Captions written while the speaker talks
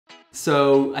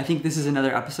So I think this is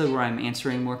another episode where I'm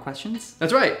answering more questions.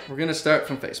 That's right. We're gonna start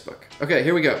from Facebook. Okay,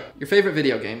 here we go. Your favorite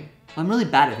video game? I'm really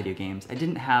bad at video games. I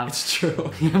didn't have... It's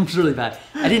true. I'm really bad.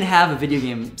 I didn't have a video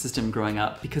game system growing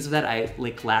up. Because of that, I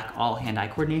lack all hand-eye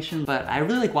coordination, but I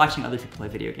really like watching other people play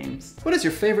video games. What is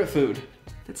your favorite food?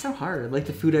 That's so hard. Like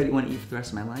the food I want to eat for the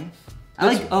rest of my life. I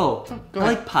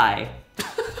like pie.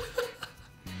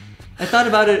 I thought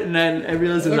about it and then I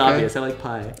realized it was obvious. I like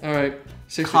pie. All right.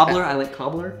 Cobbler, I like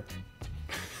cobbler.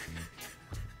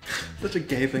 Such a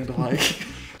gay thing to like.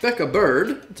 Becca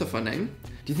Bird, that's a fun name.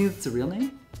 Do you think that's a real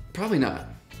name? Probably not.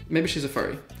 Maybe she's a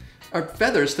furry. Are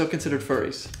feathers still considered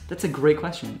furries? That's a great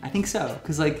question. I think so,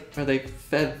 because like... Are they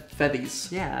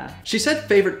feathies? Yeah. She said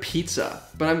favorite pizza,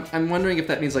 but I'm wondering if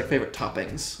that means like favorite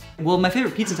toppings. Well, my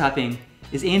favorite pizza topping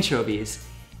is anchovies.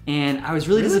 And I was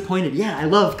really disappointed. Yeah, I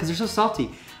love, because they're so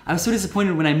salty. I was so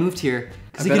disappointed when I moved here.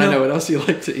 I bet I know what else you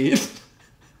like to eat.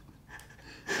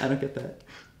 I don't get that.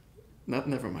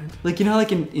 Never mind. Like, you know,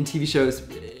 like in TV shows,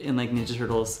 in like Ninja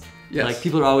Turtles, yes. Like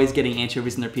people are always getting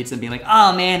anchovies in their pizza and being like,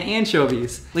 oh man,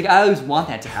 anchovies. Like I always want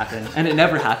that to happen, and it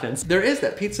never happens. There is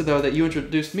that pizza though that you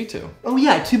introduced me to. Oh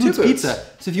yeah, Two Boots Pizza.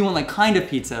 So if you want like kind of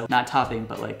pizza, not topping,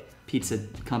 but like pizza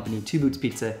company, Two Boots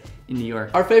Pizza in New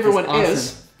York. Our favorite one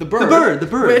is The Bird. The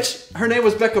Bird. Which, her name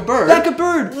was Becca Bird. Becca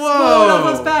Bird! Whoa! That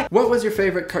was back. What was your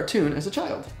favorite cartoon as a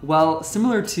child? Well,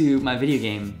 similar to my video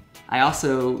game, I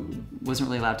also wasn't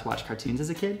really allowed to watch cartoons as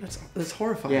a kid. That's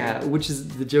horrifying. Yeah, which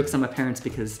is the joke's on my parents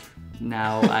because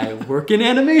now I work in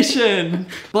animation.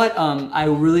 But I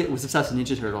really was obsessed with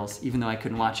Ninja Turtles, even though I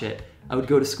couldn't watch it. I would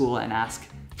go to school and ask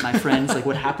my friends like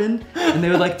what happened, and they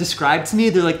would like describe to me.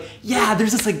 They're like, yeah,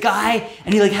 there's this like guy,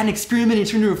 and he like had an experiment, and he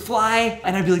turned into a fly,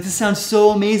 and I'd be like, this sounds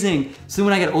so amazing. So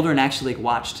then when I got older and actually like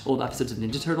watched old episodes of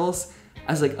Ninja Turtles,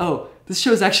 I was like, oh, this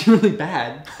show is actually really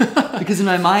bad, because in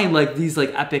my mind like these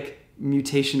like epic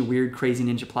mutation, weird, crazy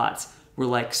ninja plots were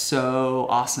like so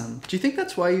awesome. Do you think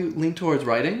that's why you lean towards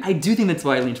writing? I do think that's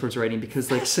why I lean towards writing, because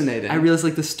like fascinating. I realized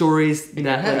like the stories in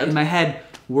my head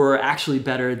were actually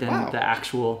better than the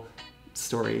actual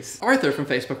stories. Arthur from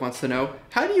Facebook wants to know,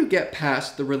 how do you get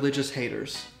past the religious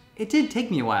haters? It did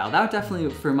take me a while. That was definitely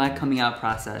for my coming out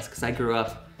process, because I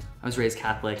was raised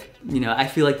Catholic. You know, I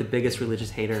feel like the biggest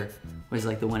religious hater was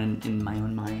like the one in my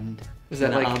own mind. Is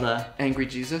that like angry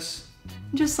Jesus?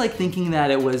 Just like thinking that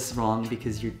it was wrong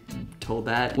because you're told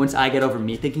that. Once I get over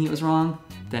me thinking it was wrong,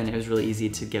 then it was really easy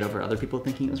to get over other people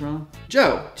thinking it was wrong.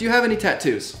 Joe, do you have any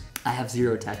tattoos? I have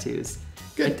 0 tattoos.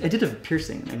 Good. I did have a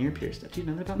piercing, an ear pierced. Do you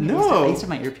know that about me? No. I used to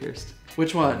have my ear pierced.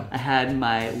 Which one? I had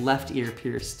my left ear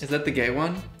pierced. Is that the gay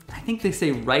one? I think they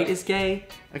say right is gay.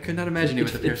 I could not imagine you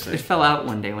with a piercing. It fell out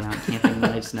one day when I went camping, and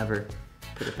then I just never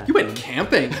put it back. You went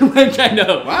camping? I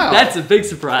know. Wow. That's a big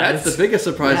surprise. That's the biggest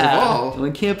surprise of all. I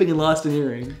went camping and lost an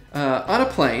earring. On a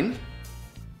plane.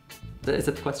 Is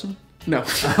that the question? No.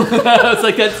 I was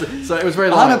like, that's... So it was very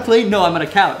long. On a plane? No, I'm on a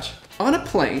couch. On a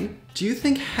plane, do you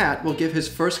think Hat will give his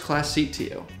first class seat to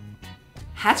you?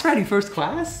 Hat's riding first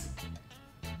class?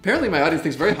 Apparently my audience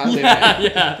thinks very highly of me.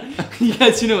 Yeah.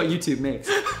 Yes, you know what YouTube makes.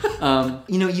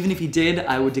 You know, even if he did,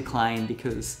 I would decline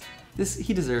because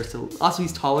he deserves to. Also,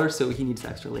 he's taller, so he needs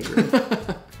extra leg room.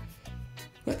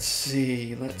 Let's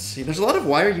see. There's a lot of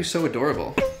why are you so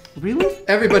adorable? Really?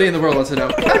 Everybody in the world wants to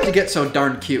know, how did you get so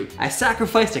darn cute? I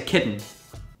sacrificed a kitten.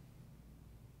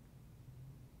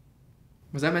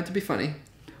 Was that meant to be funny?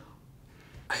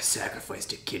 I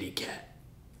sacrificed a kitty cat.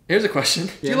 Here's a question.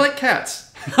 Do you like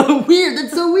cats? Weird,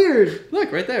 that's so weird.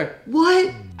 Look, right there.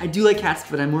 What? I do like cats,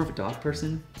 but I'm more of a dog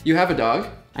person. You have a dog?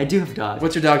 I do have a dog.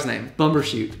 What's your dog's name?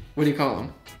 Bumbershoot. What do you call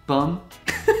him? Bum,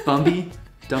 Bumby,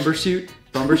 Dumbershoot,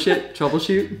 Bumbershit,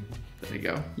 Troubleshoot. There you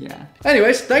go. Yeah.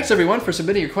 Anyways, thanks everyone for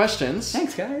submitting your questions.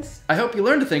 Thanks, guys. I hope you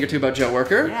learned a thing or two about Joe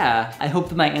Worker. Yeah. I hope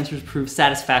that my answers prove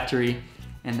satisfactory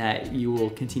and that you will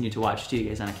continue to watch Two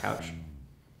Guys on a Couch.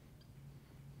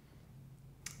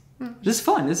 This is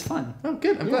fun. This is fun. Oh,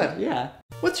 good. I'm glad. Yeah.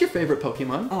 What's your favorite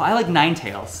Pokemon? Oh, I like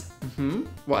Ninetales. Mm-hmm.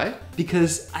 Why?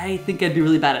 Because I think I'd be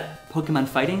really bad at Pokemon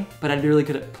fighting, but I'd be really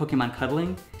good at Pokemon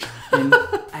cuddling. And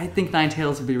I think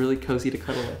Ninetales would be really cozy to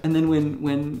cuddle with. And then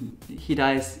when he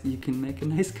dies, you can make a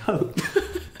nice coat.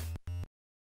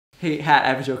 Hey, Hat, I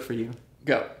have a joke for you.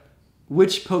 Go.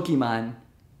 Which Pokemon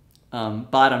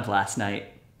bottomed last night?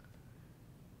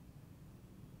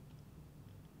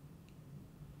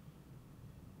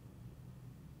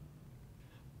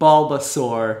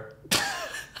 Bulbasaur.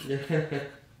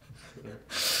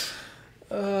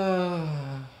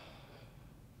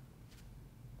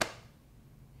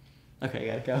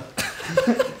 Okay, I gotta go.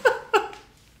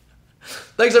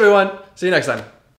 Thanks everyone. See you next time.